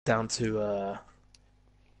down to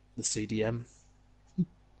the CDM.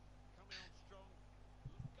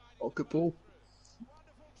 Oh, good ball.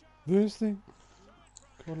 This thing.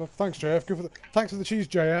 God, love. Thanks, JF. Thanks for the cheese,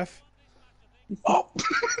 JF. Oh!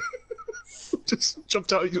 Just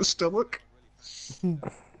jumped out of your stomach.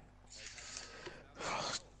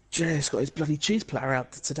 Jay's got his bloody cheese platter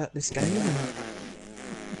out to this game.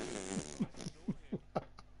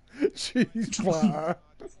 Cheese platter.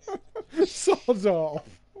 Sod off.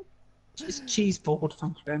 It's cheese board,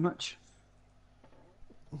 thank you very much.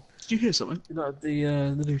 Did you hear something? You know,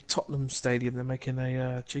 the new Tottenham stadium, they're making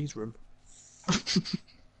a cheese room.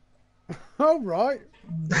 Oh, right.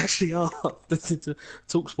 They actually are. They did a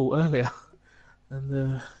Talksport earlier.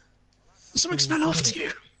 And Something smell after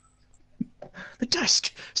you. The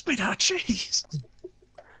desk is made out of cheese.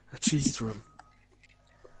 a cheese room.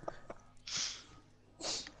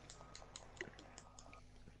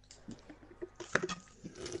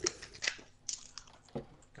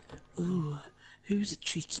 Ooh, who's a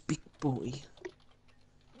cheeky big boy?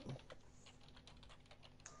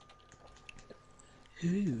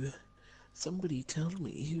 Who? Somebody tell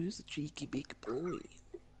me who's a cheeky big boy?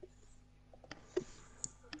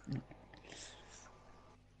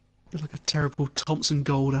 It's like a terrible Thompson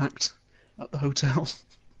Gold act at the hotel.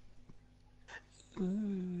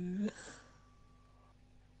 Ooh.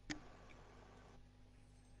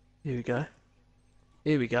 Here we go.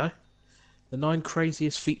 Here we go. The 9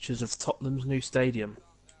 craziest features of Tottenham's new stadium.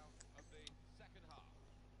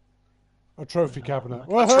 A trophy cabinet.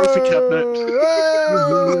 A trophy cabinet.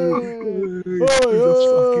 There's a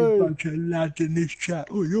fucking bunch of lads in this chat.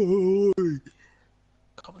 Oi, oi.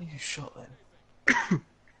 Can't believe you shot them.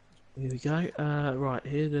 Here we go. Right,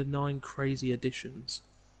 here are the 9 crazy additions.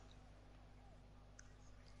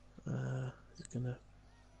 It's gonna.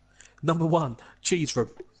 Number 1, cheese room.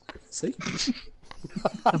 See?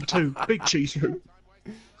 Number 2, big cheese room.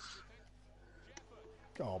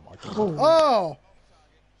 Oh my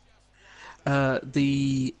god.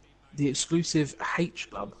 The exclusive H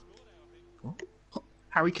Club. What?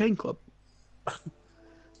 Harry Kane Club.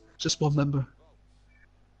 Just one member.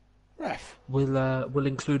 Ref. Will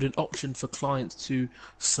include an option for clients to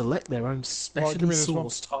select their own specially give me this one.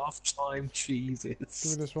 sourced half-time cheeses. Give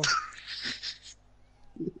me this one.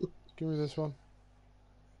 Give me this one.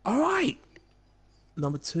 All right.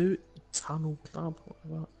 Number 2, Tunnel Club.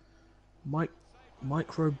 What about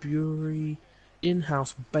microbrewery,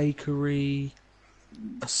 in-house bakery,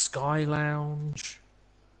 a sky lounge.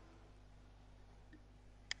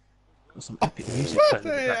 Got some epic music playing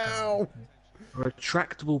in the background. A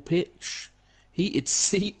retractable pitch, heated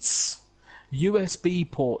seats, USB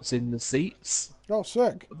ports in the seats. Oh,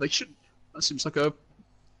 sick. They should. That seems like a.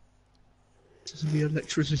 Doesn't the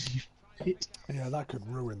electricity hit? Yeah, that could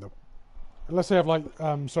ruin them. Unless they have like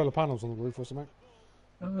solar panels on the roof or something.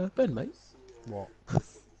 Ben, mate. What?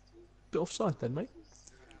 Bit offside then, mate.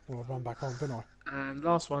 Well, I ran back on, didn't I? And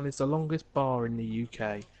last one is the longest bar in the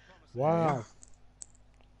UK. Wow.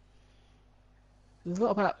 There's a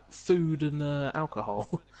lot about food and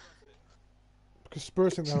alcohol. Because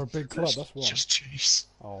Spurs think they're a big club, that's why. Just cheese.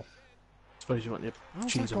 Oh. I suppose you want your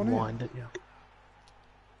How's cheese that and gone wine, don't you?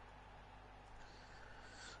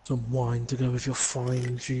 Some wine to go with your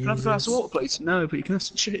fine cheese. Have a glass of water, please. No, but you can have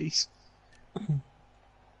some cheese.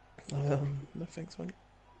 No thanks, mate.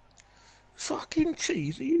 Fucking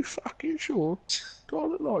cheese? Are you fucking sure? Do I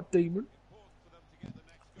look like a demon?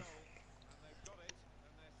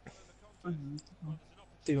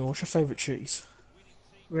 Demon, what's your favourite cheese?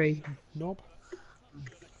 Brie. Knob?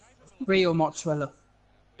 Brie or mozzarella?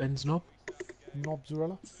 Ben's knob?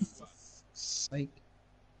 Nobzarella? Sake.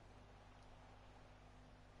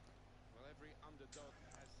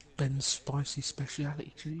 Ben's spicy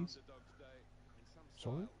speciality cheese?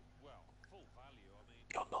 Sorry?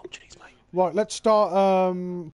 Your knob cheese, mate. Right, let's start